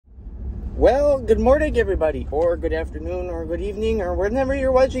Well, good morning everybody, or good afternoon, or good evening, or whenever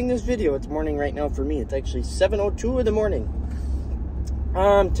you're watching this video. It's morning right now for me. It's actually 7:02 in the morning.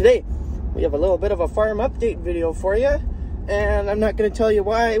 Today we have a little bit of a farm update video for you, and I'm not going to tell you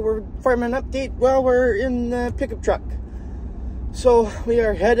why we're farming update while we're in the pickup truck. So we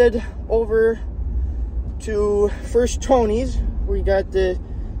are headed over to First Tony's. We got the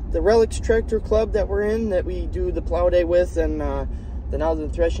Relics Tractor Club that we're in, that we do the plow day with, and the Northern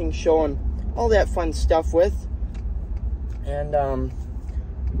Threshing Show and all that fun stuff with. And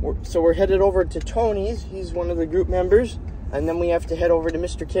so we're headed over to Tony's. He's one of the group members. And then we have to head over to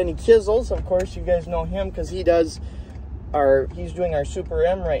Mr. Kenny Kizzles. Of course, you guys know him because he's doing our Super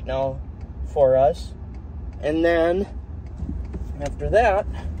M right now for us. And then after that,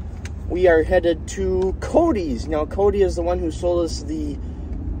 we are headed to Cody's. Now, Cody is the one who sold us the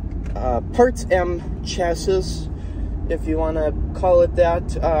Parts M chassis, if you want to call it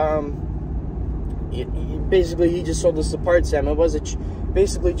that. Basically, he just sold us the Parts M. It was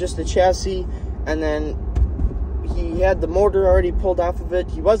basically just a chassis, and then he had the motor already pulled off of it.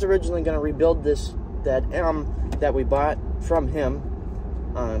 He was originally going to rebuild that M that we bought from him,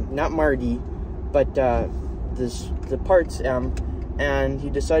 not Marty, but the Parts M, and he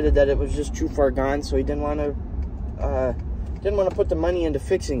decided that it was just too far gone, so he didn't want to put the money into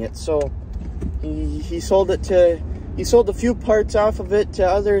fixing it. So he sold it to. He sold a few parts off of it to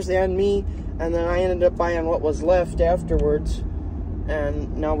others and me, and then I ended up buying what was left afterwards,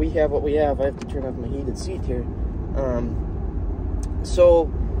 and now we have what we have. I have to turn off my heated seat here. So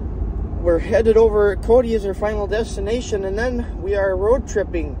we're headed over. Cody is our final destination, and then we are road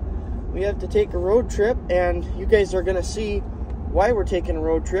tripping. We have to take a road trip, and you guys are going to see why we're taking a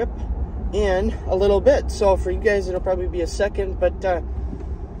road trip in a little bit. So for you guys, it'll probably be a second, but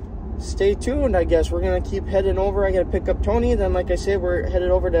stay tuned, I guess. We're going to keep heading over. I got to pick up Tony. Then, like I said, we're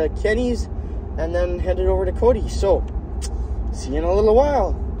headed over to Kenny's and then headed over to Cody. So, see you in a little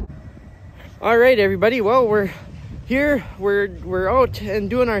while. All right, everybody. Well, we're here. We're out and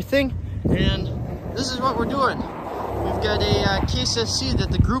doing our thing. And this is what we're doing. We've got a Case SC that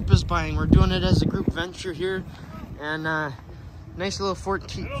the group is buying. We're doing it as a group venture here. And nice little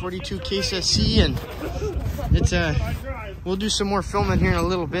 42 Case SC, and it's we'll do some more filming here in a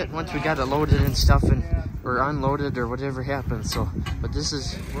little bit once we got it loaded and stuff, or unloaded, or whatever happens. So, but this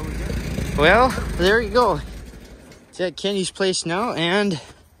is what we got. Well, there you go. It's at Kenny's place now, and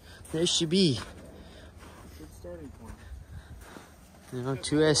there she be. Good starting point. You know,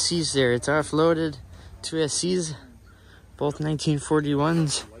 2 SCs there. It's offloaded. 2 SCs, both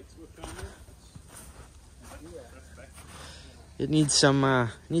 1941s. It needs some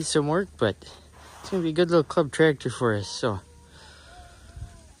work, but it's gonna be a good little club tractor for us. So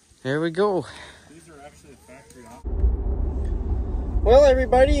there we go. These are actually factory operated. Well,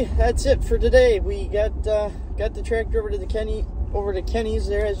 everybody, that's it for today. We got the tractor over to Kenny's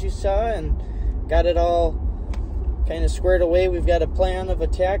there, as you saw, and got it all kind of squared away. We've got a plan of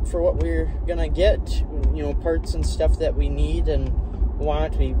attack for what we're gonna get, you know, parts and stuff that we need and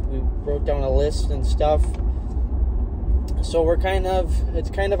want. We wrote down a list and stuff. So it's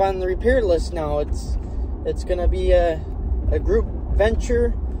kind of on the repair list now. It's gonna be a group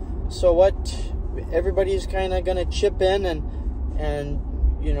venture. So everybody's kind of gonna chip in and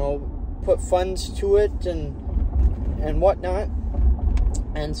you know, put funds to it and whatnot.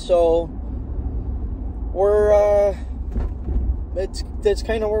 And so that's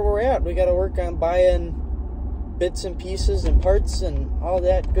kind of where we're at. We got to work on buying bits and pieces and parts and all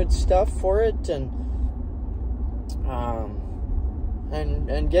that good stuff for it, and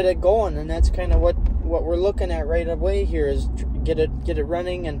get it going. And that's kind of what we're looking at right away here, is get it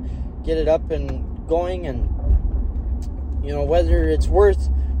running and get it up and going. And you know, whether it's worth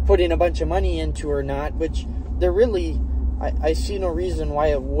putting a bunch of money into or not, which there really, I see no reason why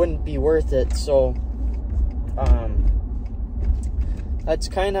it wouldn't be worth it. So that's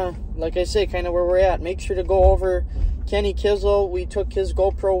kind of, like I say, kind of where we're at. Make sure to go over Kenny Kizzle. We took his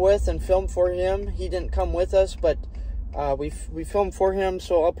GoPro with and filmed for him. He didn't come with us, but we filmed for him,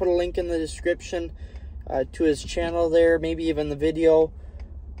 so I'll put a link in the description to his channel there, maybe even the video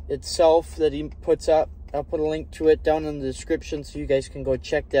itself that he puts up. I'll put a link to it down in the description so you guys can go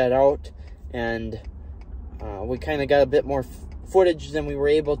check that out. And we kind of got a bit more footage than we were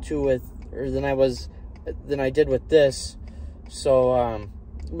able to with, or than I did with this. So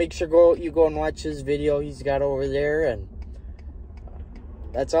make sure you go and watch his video he's got over there. And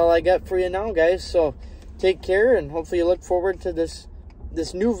that's all I got for you now, guys. So take care, and hopefully you look forward to this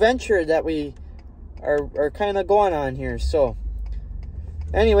new venture that we are kind of going on here. So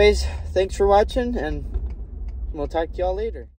anyways, thanks for watching, and we'll talk to y'all later.